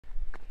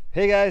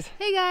Hey guys.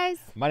 Hey guys.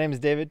 My name is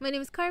David. My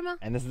name is Karma.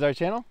 And this is our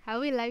channel.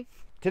 How we live.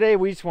 Today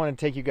we just want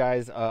to take you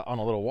guys on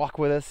a little walk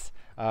with us.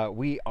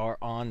 We are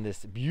on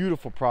this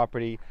beautiful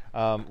property.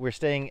 We're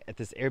staying at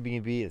this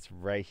Airbnb. It's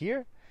right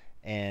here.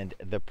 And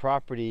the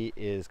property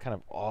is kind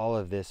of all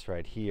of this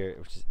right here,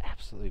 which is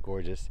absolutely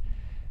gorgeous.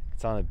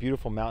 It's on a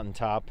beautiful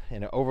mountaintop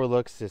and it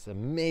overlooks this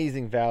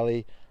amazing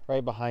valley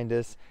right behind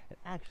us. And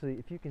actually,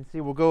 if you can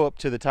see, we'll go up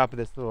to the top of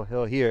this little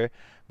hill here,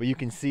 but you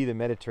can see the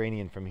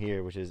Mediterranean from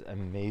here, which is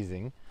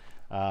amazing.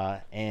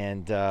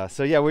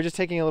 So yeah, we're just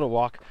taking a little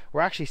walk.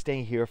 We're actually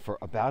staying here for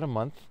about a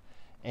month,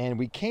 and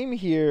we came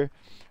here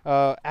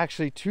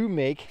actually to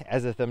make,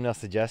 as the thumbnail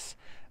suggests,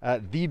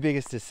 the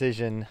biggest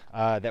decision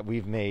that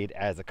we've made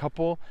as a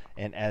couple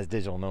and as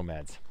digital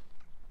nomads.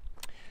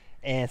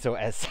 And so,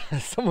 as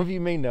some of you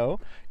may know,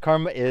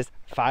 Karma is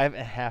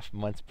 5.5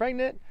 months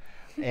pregnant,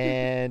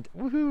 and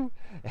woohoo!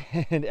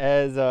 And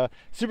as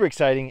super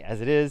exciting as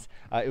it is,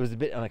 it was a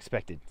bit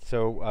unexpected.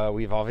 So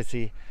we've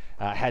obviously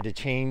had to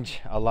change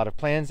a lot of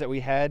plans that we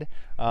had,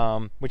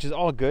 which is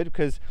all good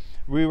because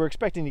we were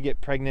expecting to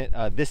get pregnant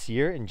this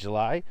year in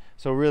July.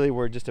 So really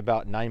we're just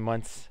about 9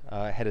 months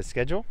ahead of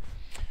schedule.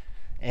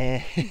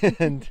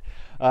 And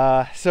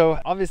so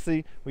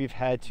obviously we've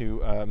had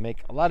to make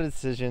a lot of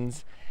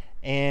decisions,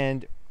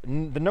 and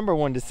the number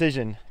one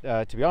decision,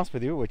 to be honest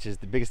with you, which is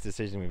the biggest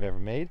decision we've ever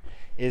made,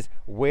 is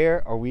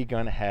where are we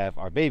going to have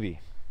our baby?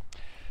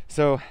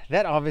 So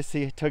that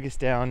obviously took us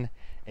down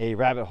a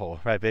rabbit hole,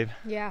 right babe?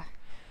 Yeah.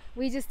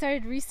 We just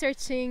started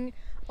researching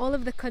all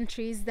of the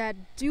countries that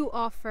do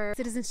offer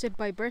citizenship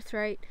by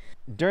birthright.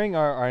 During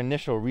our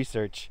initial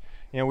research,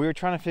 we were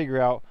trying to figure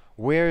out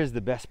where is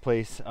the best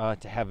place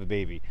to have a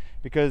baby.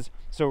 Because,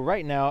 so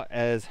right now,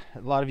 as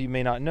a lot of you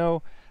may not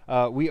know,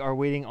 we are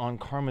waiting on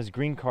Karma's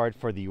green card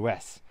for the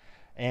US.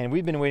 And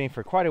we've been waiting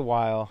for quite a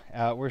while.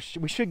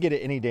 We should get it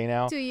any day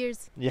now. 2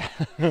 years. Yeah.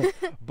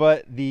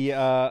 But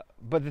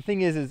the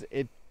thing is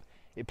it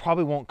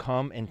probably won't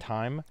come in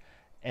time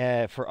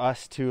for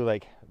us to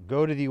like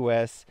go to the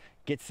US,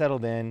 get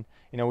settled in.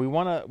 We don't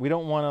want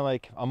to,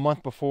 like, a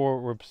month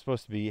before we're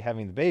supposed to be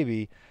having the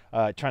baby,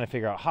 trying to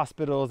figure out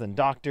hospitals and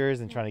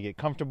doctors and trying to get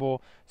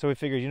comfortable. So we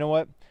figured, you know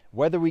what,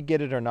 whether we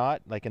get it or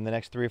not, like in the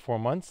next 3 or 4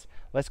 months,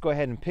 let's go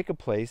ahead and pick a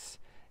place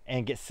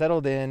and get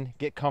settled in,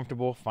 get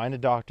comfortable, find a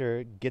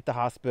doctor, get the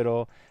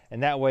hospital,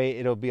 and that way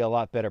it'll be a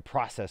lot better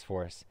process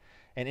for us.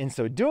 And in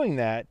so doing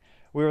that,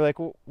 we were like,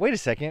 well, wait a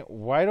second,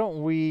 why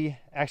don't we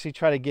actually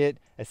try to get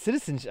a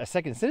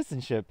second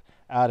citizenship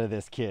out of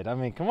this kid? I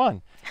mean, come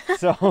on.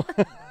 So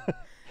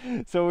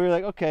so we were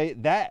like, okay,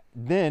 that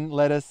then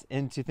led us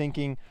into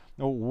thinking,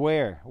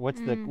 what's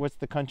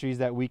the countries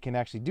that we can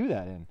actually do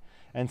that in?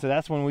 And so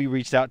that's when we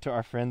reached out to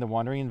our friend, the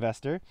Wandering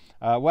Investor.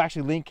 We'll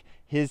actually link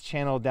his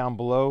channel down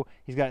below.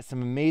 He's got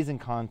some amazing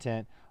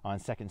content on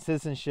second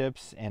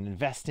citizenships and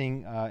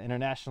investing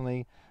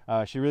internationally.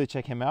 Should really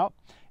check him out.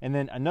 And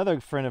then another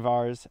friend of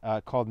ours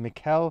called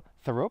Mikkel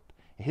Thorup.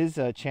 His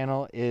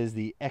channel is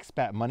the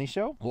Expat Money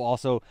Show. We'll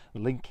also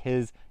link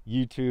his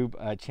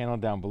YouTube channel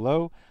down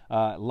below.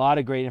 A lot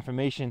of great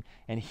information.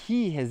 And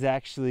he has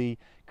actually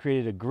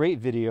created a great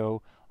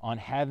video on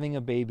having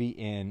a baby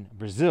in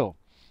Brazil.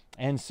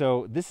 And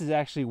so this is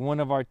actually one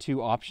of our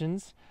 2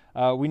 options.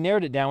 We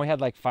narrowed it down. We had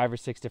like 5 or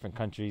 6 different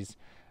countries,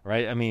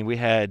 right? I mean, we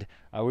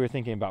were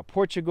thinking about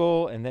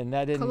Portugal, and then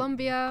that didn't.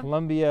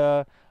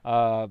 Colombia,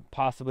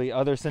 possibly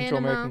other Central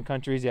American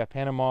countries. Yeah,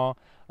 Panama.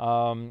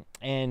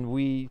 And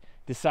we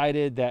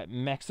decided that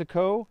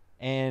Mexico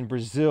and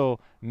Brazil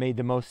made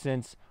the most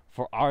sense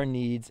for our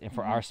needs and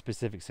for our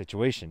specific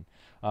situation,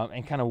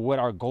 and kind of what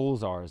our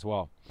goals are as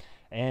well.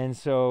 And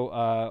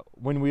so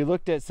when we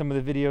looked at some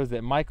of the videos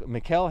that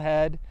Mikkel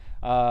had,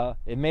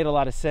 it made a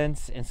lot of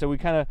sense. And so we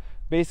kind of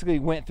basically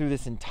went through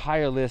this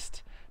entire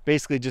list,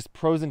 basically just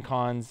pros and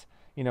cons,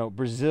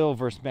 Brazil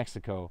versus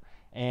Mexico.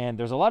 And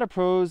there's a lot of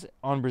pros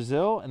on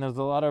Brazil, and there's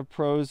a lot of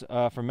pros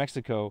for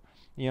Mexico.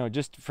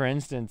 Just for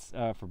instance,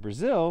 for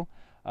Brazil,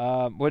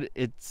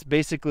 it's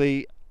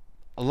basically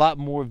a lot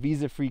more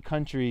visa-free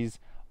countries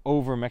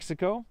over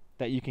Mexico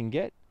that you can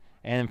get.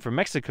 And for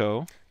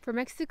Mexico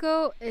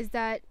is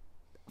that,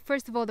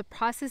 first of all, the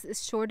process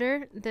is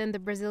shorter than the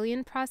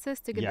Brazilian process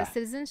to get the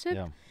citizenship.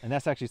 Yeah, and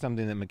that's actually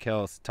something that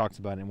Mikkel talks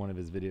about in one of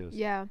his videos.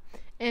 Yeah,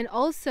 and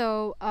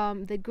also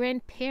the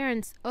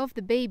grandparents of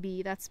the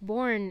baby that's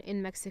born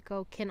in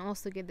Mexico can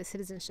also get the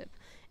citizenship.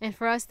 And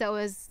for us, that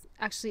was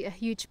actually a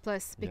huge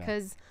plus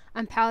because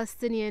I'm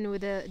Palestinian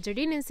with a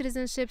Jordanian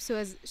citizenship, so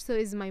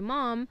is my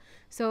mom.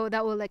 So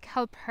that will like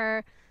help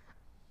her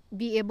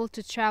be able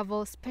to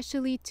travel,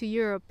 especially to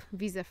Europe,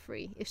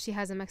 visa-free if she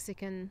has a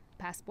Mexican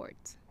passport.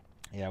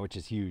 Yeah, which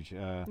is huge.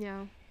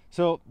 Yeah.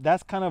 So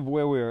that's kind of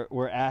where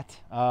we're at.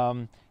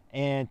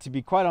 And to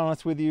be quite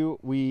honest with you,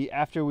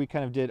 after we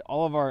kind of did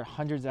all of our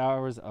hundreds of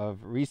hours of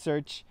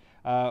research,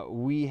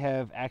 we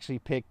have actually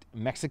picked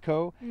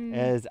Mexico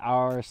as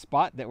our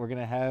spot that we're going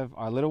to have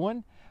our little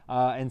one.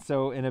 And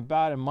so in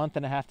about a month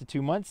and a half to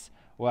 2 months,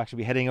 we'll actually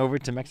be heading over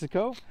to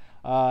Mexico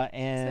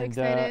and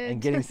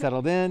getting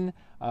settled in.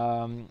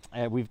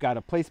 And we've got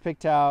a place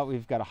picked out,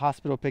 we've got a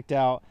hospital picked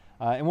out,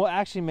 and we'll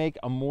actually make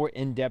a more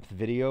in-depth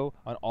video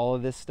on all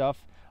of this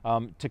stuff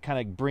to kind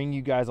of bring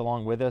you guys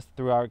along with us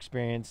through our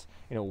experience,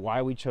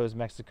 why we chose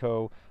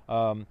Mexico,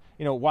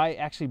 why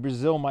actually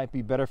Brazil might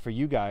be better for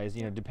you guys,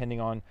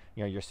 depending on,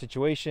 your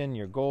situation,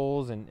 your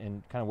goals, and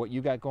kind of what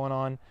you got going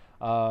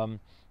on.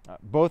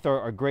 Both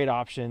are great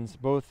options.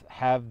 Both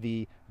have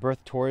the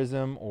birth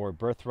tourism or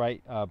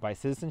birthright by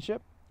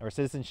citizenship, or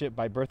citizenship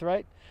by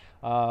birthright.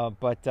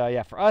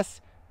 Yeah, for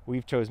us,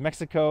 we've chose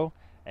Mexico,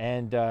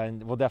 and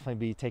we'll definitely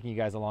be taking you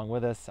guys along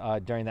with us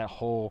during that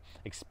whole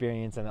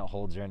experience and that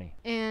whole journey.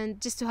 And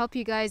just to help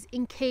you guys,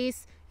 in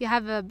case you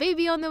have a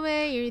baby on the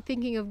way, you're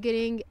thinking of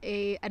getting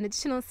an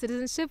additional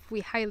citizenship,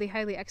 we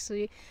highly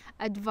actually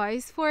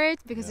advise for it,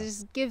 because it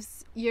just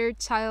gives your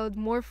child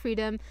more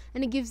freedom,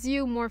 and it gives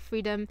you more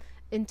freedom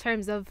in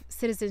terms of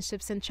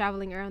citizenships and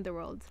traveling around the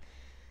world.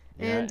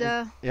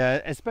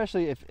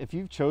 Especially if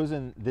you've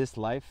chosen this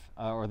life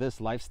or this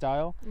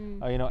lifestyle,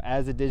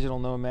 as a digital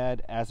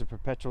nomad, as a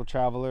perpetual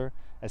traveler,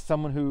 as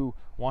someone who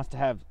wants to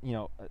have,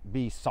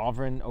 be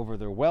sovereign over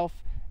their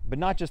wealth, but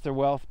not just their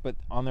wealth, but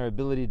on their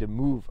ability to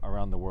move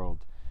around the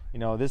world.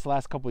 This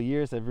last couple of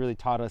years have really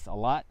taught us a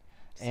lot.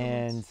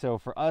 So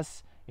for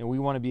us, we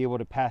want to be able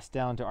to pass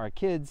down to our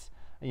kids,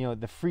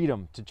 the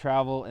freedom to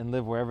travel and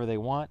live wherever they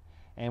want.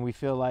 And we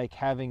feel like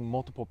having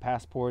multiple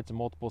passports and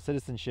multiple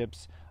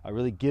citizenships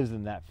really gives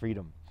them that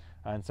freedom.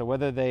 And so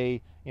whether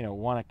they,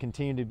 want to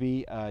continue to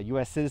be a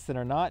U.S. citizen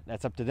or not,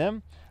 that's up to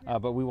them.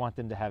 But we want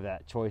them to have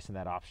that choice and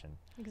that option.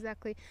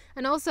 Exactly.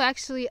 And also,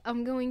 actually,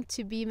 I'm going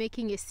to be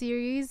making a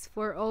series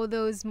for all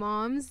those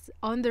moms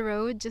on the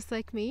road, just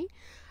like me,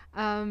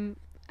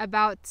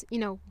 about,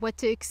 what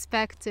to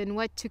expect and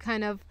what to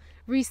kind of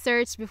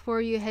research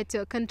before you head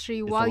to a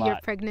country while you're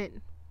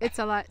pregnant. It's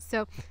a lot.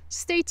 So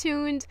stay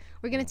tuned.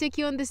 We're going to take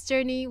you on this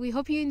journey. We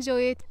hope you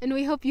enjoy it, and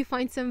we hope you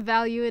find some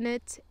value in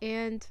it.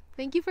 And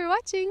thank you for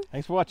watching.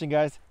 Thanks for watching,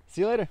 guys.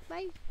 See you later.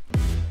 Bye.